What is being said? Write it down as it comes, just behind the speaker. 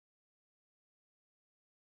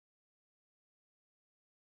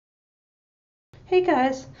Hey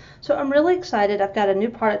guys, so I'm really excited. I've got a new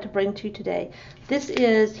product to bring to you today. This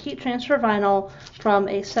is heat transfer vinyl from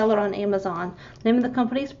a seller on Amazon. The name of the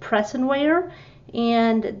company is Press and Wear,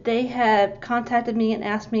 and they have contacted me and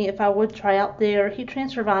asked me if I would try out their heat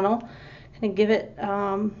transfer vinyl, kind of give it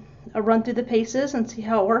a run through the paces and see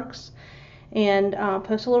how it works, and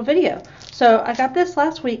post a little video. So I got this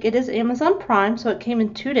last week. It is Amazon Prime, so it came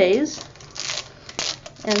in 2 days,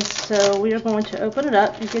 and so we are going to open it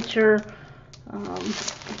up. You get your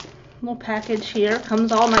little package here.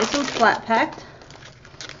 Comes all nice and flat packed.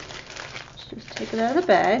 Just take it out of the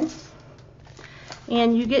bag.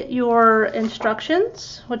 And you get your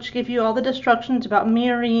instructions, which give you all the instructions about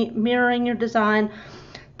mirroring your design,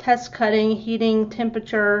 test cutting, heating,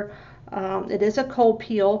 temperature. It is a cold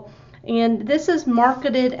peel. And this is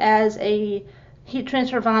marketed as a heat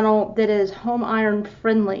transfer vinyl that is home iron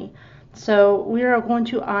friendly. So we are going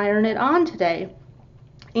to iron it on today.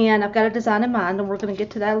 And I've got a design in mind, and we're going to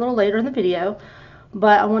get to that a little later in the video,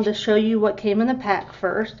 but I wanted to show you what came in the pack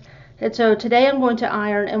first. And so today I'm going to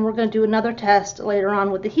iron, and we're going to do another test later on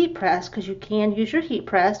with the heat press, because you can use your heat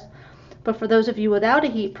press. But for those of you without a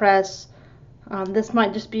heat press, this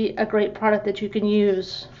might just be a great product that you can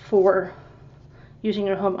use for using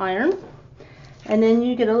your home iron. And then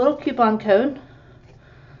you get a little coupon code.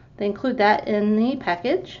 They include that in the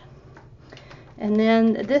package. And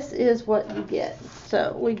then this is what you get.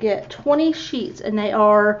 So we get 20 sheets, and they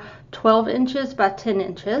are 12 inches by 10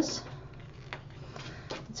 inches.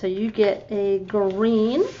 So you get a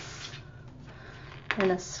green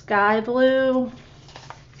and a sky blue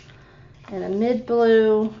and a mid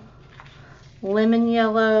blue, lemon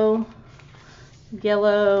yellow,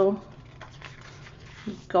 yellow,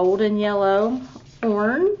 golden yellow,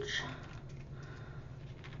 orange,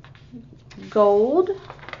 gold.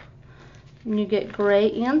 And you get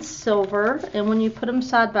gray and silver, and when you put them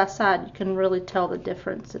side by side, you can really tell the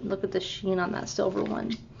difference. And look at the sheen on that silver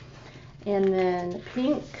one. And then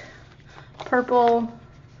pink, purple,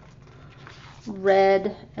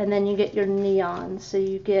 red, and then you get your neon. So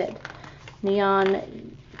you get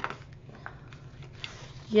neon,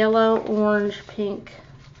 yellow, orange, pink,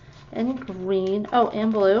 and green. Oh,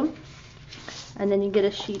 and blue. And then you get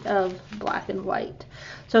a sheet of black and white.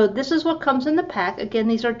 So this is what comes in the pack. Again,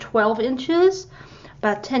 these are 12 inches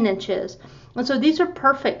by 10 inches. And so these are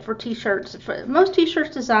perfect for t-shirts. Most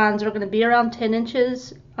t-shirt designs are going to be around 10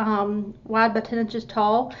 inches wide by 10 inches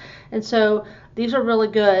tall. And so these are really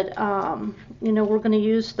good. You know, we're going to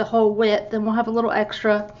use the whole width, and we'll have a little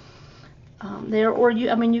extra there. Or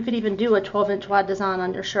you could even do a 12-inch wide design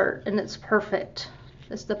on your shirt, and it's perfect.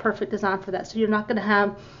 It's the perfect design for that. So you're not going to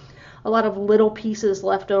have a lot of little pieces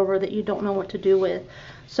left over that you don't know what to do with.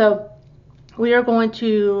 So we are going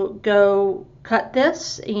to go cut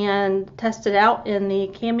this and test it out in the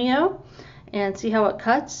Cameo and see how it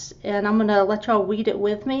cuts. And I'm going to let y'all weed it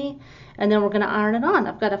with me, and then we're going to iron it on.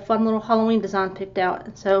 I've got a fun little Halloween design picked out,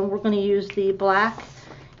 and so we're going to use the black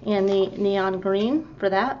and the neon green for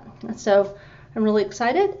that. And so I'm really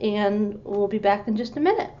excited, and we'll be back in just a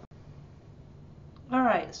minute.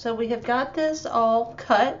 Alright, so we have got this all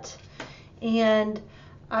cut, and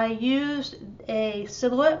I used a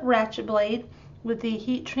silhouette ratchet blade with the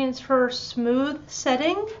heat transfer smooth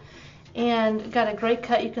setting, and got a great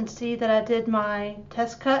cut. You can see that I did my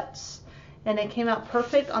test cuts, and it came out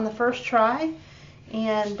perfect on the first try.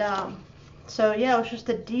 And so yeah, it was just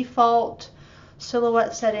the default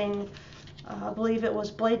silhouette setting. I believe it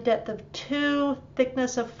was blade depth of 2,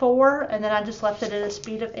 thickness of 4, and then I just left it at a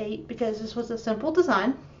speed of 8 because this was a simple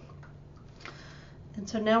design. And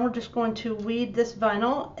so now we're just going to weed this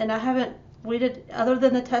vinyl, and I haven't weeded, other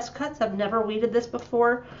than the test cuts, I've never weeded this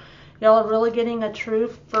before. Y'all are really getting a true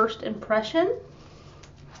first impression.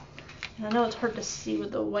 And I know it's hard to see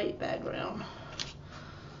with the white background.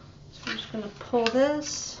 So I'm just going to pull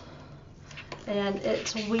this, and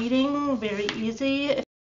it's weeding very easy.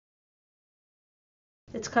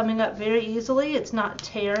 It's coming up very easily. It's not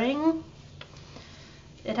tearing.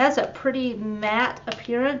 It has a pretty matte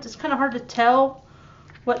appearance. It's kind of hard to tell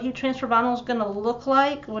what heat transfer vinyl is going to look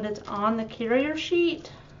like when it's on the carrier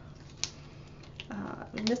sheet.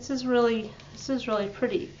 This is really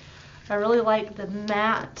pretty. I really like the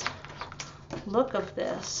matte look of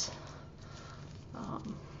this.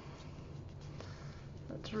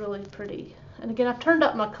 That's really pretty. And again, I've turned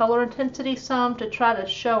up my color intensity some to try to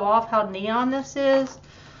show off how neon this is,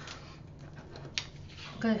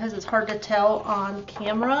 because it's hard to tell on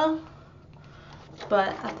camera,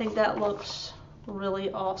 but I think that looks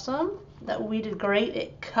really awesome. That weeded great.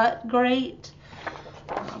 It cut great.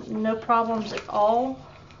 No problems at all.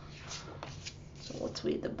 So let's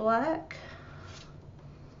weed the black.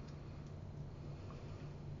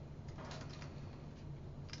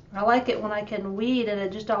 I like it when I can weed and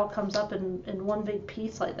it just all comes up in one big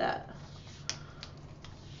piece like that.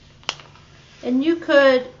 And you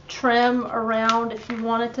could trim around if you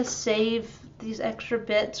wanted to save these extra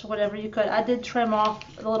bits, whatever you could. I did trim off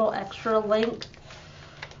a little extra length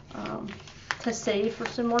to save for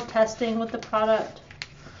some more testing with the product.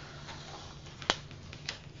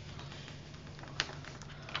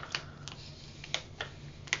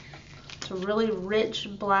 It's a really rich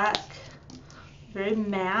black, very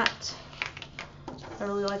matte. I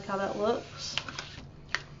really like how that looks.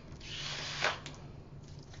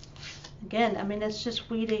 Again, I mean, it's just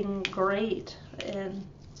weeding great and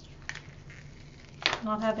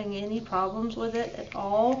not having any problems with it at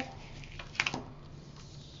all.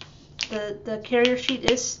 The carrier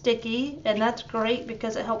sheet is sticky, and that's great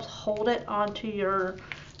because it helps hold it onto your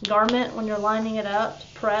garment when you're lining it up to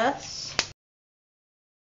press.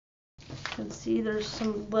 You can see there's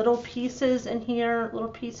some little pieces in here, little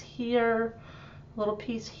piece here, little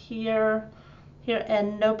piece here, here,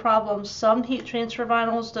 and no problem. Some heat transfer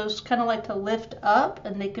vinyls, those kind of like to lift up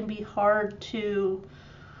and they can be hard to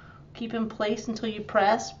keep in place until you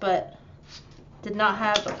press, but did not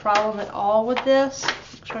have a problem at all with this.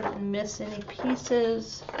 Make sure I didn't miss any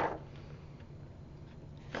pieces.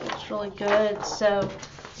 It's really good. So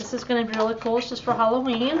this is going to be really cool. It's just for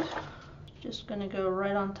Halloween. Just going to go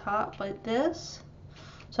right on top like this.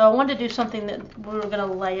 So I wanted to do something that we were going to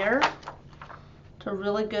layer to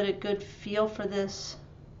really get a good feel for this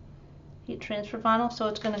heat transfer vinyl. So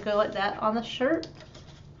it's going to go like that on the shirt.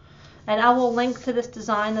 And I will link to this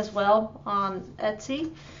design as well on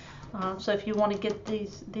Etsy. So if you want to get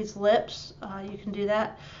these lips, you can do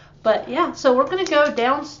that. But yeah, so we're going to go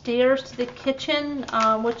downstairs to the kitchen,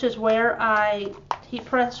 which is where I heat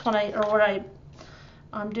press when where I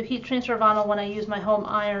do heat transfer vinyl when I use my home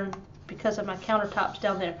iron because of my countertops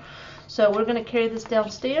down there. So we're going to carry this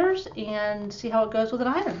downstairs and see how it goes with an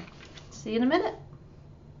iron. See you in a minute.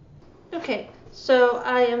 Okay, so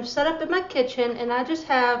I am set up in my kitchen and I just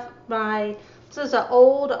have this is an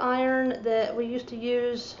old iron that we used to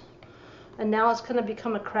use and now it's kind of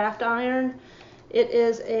become a craft iron. It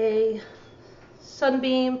is a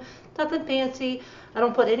Sunbeam, nothing fancy. I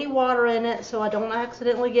don't put any water in it so I don't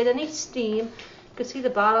accidentally get any steam. You can see the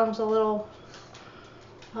bottom's a little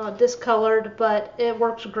discolored, but it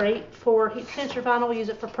works great for heat transfer vinyl. We use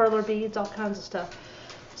it for perler beads, all kinds of stuff.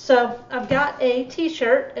 So I've got a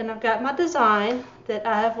t-shirt and I've got my design that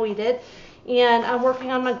I have weeded and I'm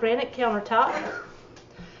working on my granite countertop.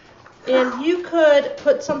 And you could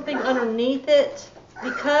put something underneath it.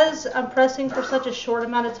 Because I'm pressing for such a short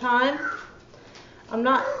amount of time, I'm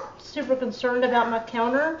not super concerned about my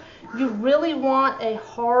counter. You really want a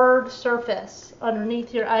hard surface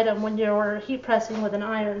underneath your item when you're heat pressing with an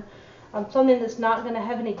iron. Something that's not going to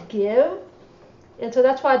have any give. And so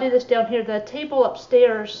that's why I do this down here. The table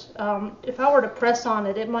upstairs, if I were to press on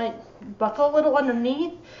it, it might buckle a little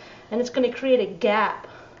underneath and it's going to create a gap.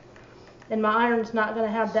 And my iron's not going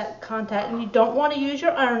to have that contact. And you don't want to use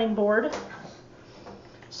your ironing board.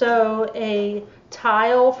 So a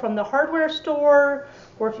tile from the hardware store,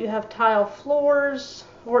 or if you have tile floors,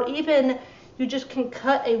 or even you just can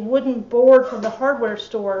cut a wooden board from the hardware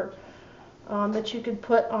store that you could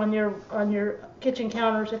put on your kitchen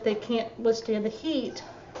counters if they can't withstand the heat,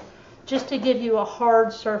 just to give you a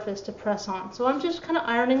hard surface to press on. So I'm just kind of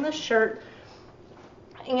ironing the shirt,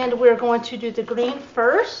 and we're going to do the green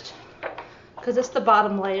first because it's the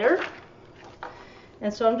bottom layer.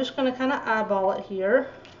 And so I'm just going to kind of eyeball it here.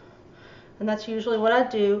 And that's usually what I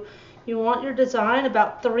do. You want your design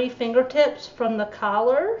about 3 fingertips from the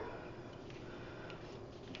collar.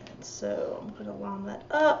 And so I'm going to line that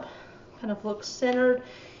up. Kind of look centered.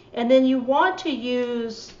 And then you want to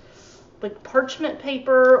use like parchment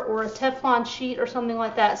paper or a Teflon sheet or something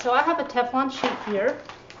like that. So I have a Teflon sheet here.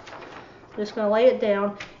 I'm just going to lay it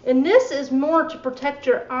down. And this is more to protect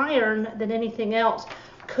your iron than anything else.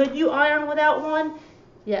 Could you iron without one?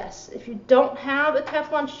 Yes. If you don't have a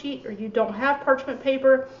Teflon sheet or you don't have parchment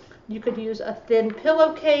paper, you could use a thin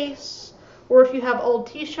pillowcase, or if you have old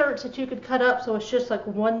t-shirts that you could cut up so it's just like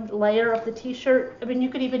one layer of the t-shirt, I mean, you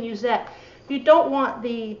could even use that. You don't want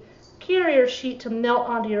the carrier sheet to melt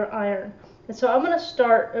onto your iron. And so I'm going to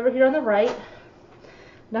start over here on the right,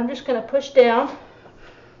 and I'm just going to push down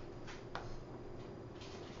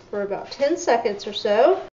for about 10 seconds or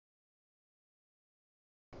so.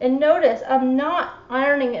 And notice I'm not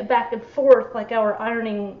ironing it back and forth like I were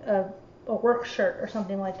ironing a work shirt or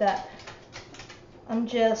something like that. I'm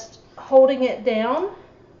just holding it down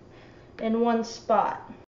in one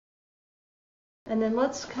spot. And then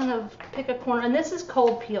let's kind of pick a corner. And this is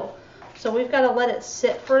cold peel, so we've got to let it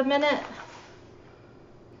sit for a minute.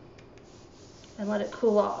 and let it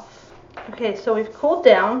cool off. Okay, so we've cooled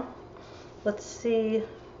down. Let's see.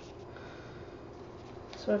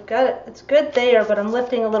 So I've got it, it's good there, but I'm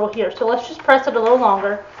lifting a little here. So let's just press it a little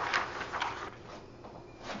longer.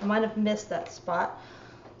 I might have missed that spot.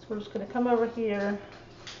 So we're just going to come over here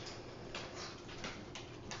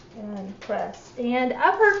and press. And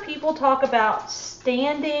I've heard people talk about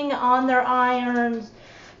standing on their irons,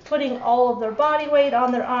 putting all of their body weight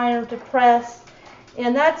on their iron to press,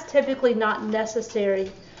 and that's typically not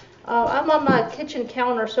necessary. I'm on my kitchen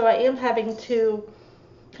counter, so I am having to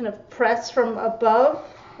kind of press from above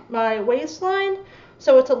my waistline,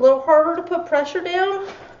 so it's a little harder to put pressure down,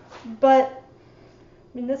 but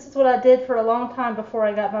I mean, this is what I did for a long time before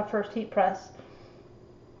I got my first heat press.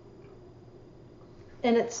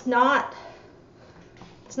 And it's not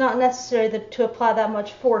necessary to apply that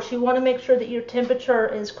much force. You want to make sure that your temperature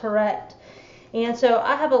is correct. And so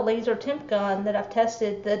I have a laser temp gun that I've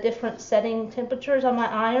tested the different setting temperatures on my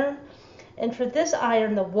iron. And for this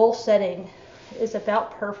iron, the wool setting is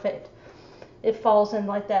about perfect. It falls in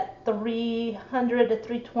like that 300 to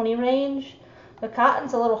 320 range. The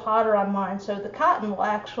cotton's a little hotter on mine, so the cotton will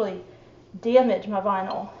actually damage my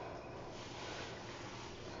vinyl.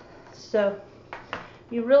 So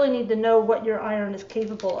you really need to know what your iron is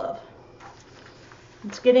capable of.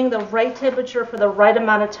 It's getting the right temperature for the right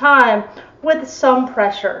amount of time with some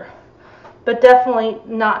pressure, but definitely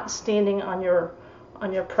not standing on your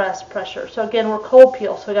press pressure. So again, we're cold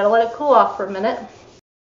peel, so we got to let it cool off for a minute.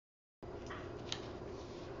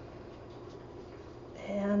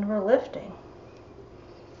 And we're lifting.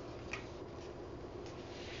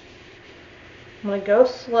 I'm going to go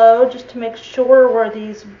slow just to make sure where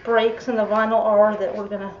these breaks in the vinyl are that we're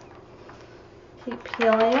going to keep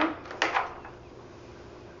peeling.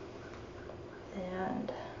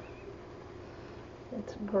 And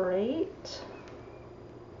it's great.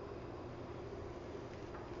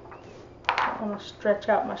 I don't want to stretch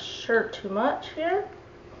out my shirt too much here.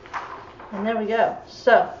 And there we go.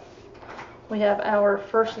 So we have our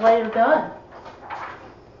first layer done.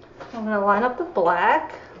 I'm going to line up the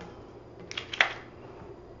black.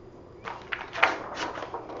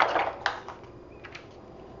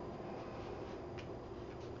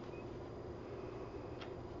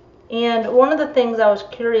 And one of the things I was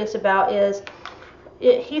curious about is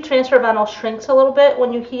heat transfer vinyl shrinks a little bit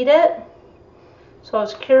when you heat it. So I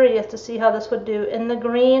was curious to see how this would do. In the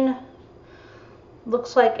green,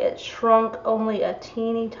 looks like it shrunk only a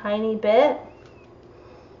teeny tiny bit,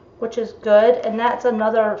 which is good. And that's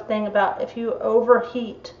another thing about if you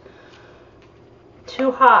overheat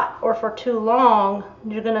too hot or for too long,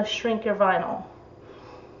 you're going to shrink your vinyl.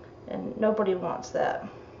 And nobody wants that.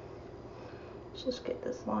 Let's just get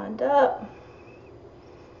this lined up.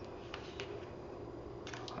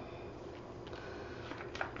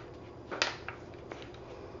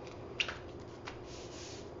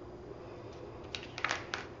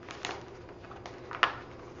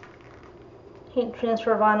 Heat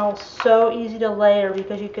transfer vinyl is so easy to layer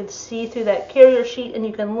because you can see through that carrier sheet and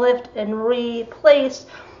you can lift and replace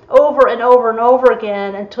over and over and over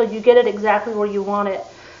again until you get it exactly where you want it.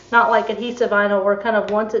 Not like adhesive vinyl where kind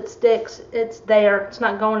of once it sticks, it's there, it's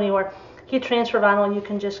not going anywhere. Heat transfer vinyl, you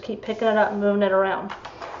can just keep picking it up and moving it around.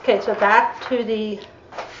 Okay, so back to the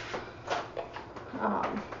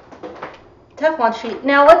Teflon sheet.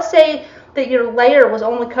 Now let's say that your layer was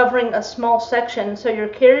only covering a small section, so your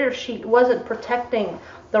carrier sheet wasn't protecting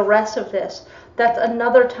the rest of this. That's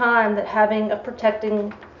another time that having a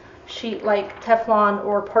protecting sheet like Teflon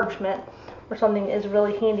or parchment or something is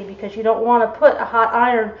really handy, because you don't want to put a hot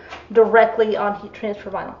iron directly on heat transfer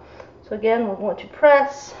vinyl. So again, we're going to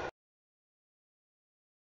press.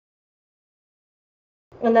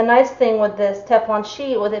 And the nice thing with this Teflon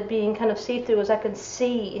sheet, with it being kind of see-through, is I can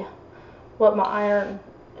see what my iron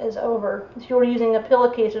is over. If you were using a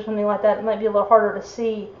pillowcase or something like that, it might be a little harder to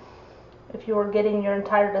see if you were getting your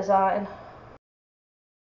entire design.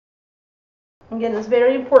 Again, it's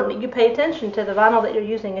very important that you pay attention to the vinyl that you're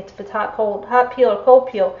using. If it's hot peel or cold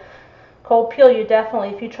peel. Cold peel, you definitely,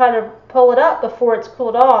 if you try to pull it up before it's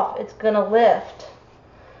cooled off, it's going to lift.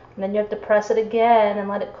 And then you have to press it again and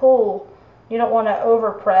let it cool. You don't want to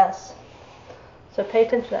over press. So pay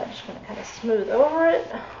attention to that. I'm just going to kind of smooth over it.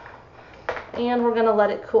 And we're going to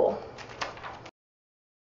let it cool.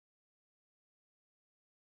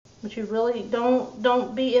 But you really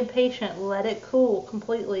don't be impatient. Let it cool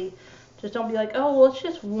completely. Just don't be like, oh, well, it's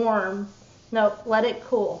just warm. No, let it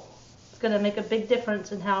cool. It's going to make a big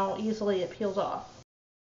difference in how easily it peels off.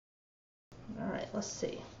 All right, let's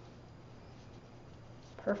see.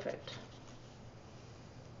 Perfect.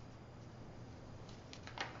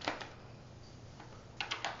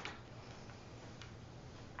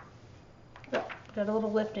 Got a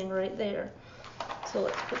little lifting right there. So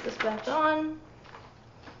let's put this back on.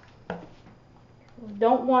 We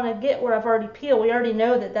don't want to get where I've already peeled. We already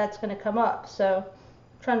know that that's going to come up. So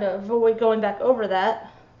I'm trying to avoid going back over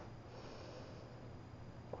that.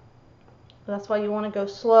 That's why you want to go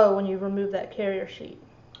slow when you remove that carrier sheet.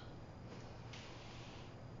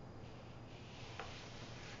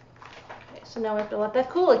 Okay, so now we have to let that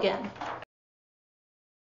cool again.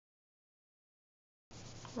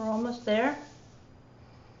 We're almost there.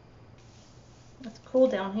 Let's cool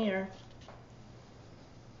down here.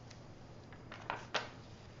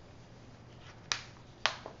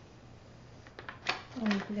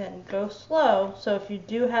 And again, go slow. So if you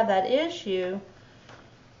do have that issue,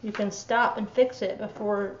 you can stop and fix it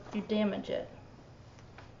before you damage it.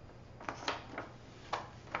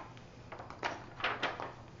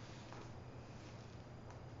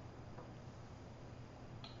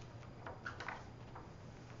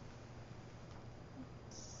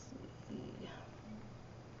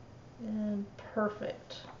 And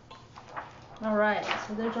perfect. All right,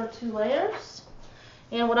 so there's our 2 layers.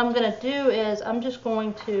 And what I'm going to do is I'm just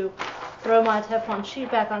going to throw my Teflon sheet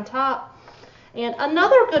back on top. And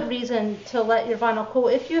another good reason to let your vinyl cool,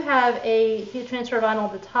 if you have a heat transfer vinyl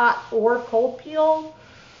that's hot or cold peel,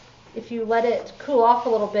 if you let it cool off a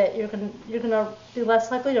little bit, you're gonna be less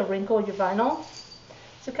likely to wrinkle your vinyl.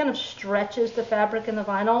 So it kind of stretches the fabric in the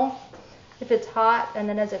vinyl if it's hot, and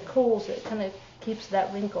then as it cools, it kind of keeps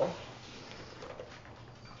that wrinkle.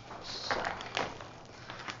 So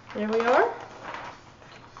there we are.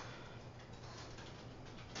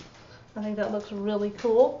 I think that looks really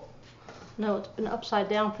cool. No, it's been upside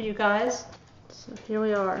down for you guys. So here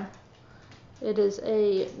we are. It is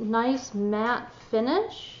a nice matte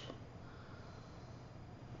finish.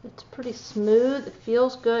 It's pretty smooth. It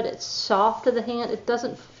feels good. It's soft to the hand. It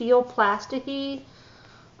doesn't feel plasticky.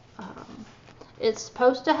 It's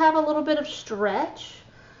supposed to have a little bit of stretch.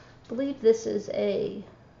 I believe this is a,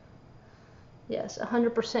 yes,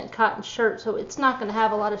 100% cotton shirt, so it's not going to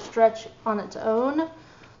have a lot of stretch on its own.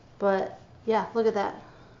 But yeah, look at that.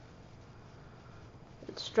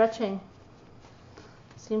 It's stretching.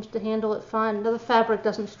 Seems to handle it fine. The fabric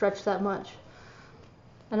doesn't stretch that much.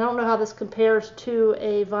 And I don't know how this compares to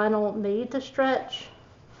a vinyl made to stretch,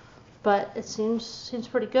 but it seems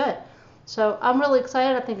pretty good. So I'm really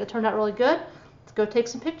excited. I think it turned out really good. Let's go take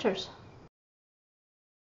some pictures.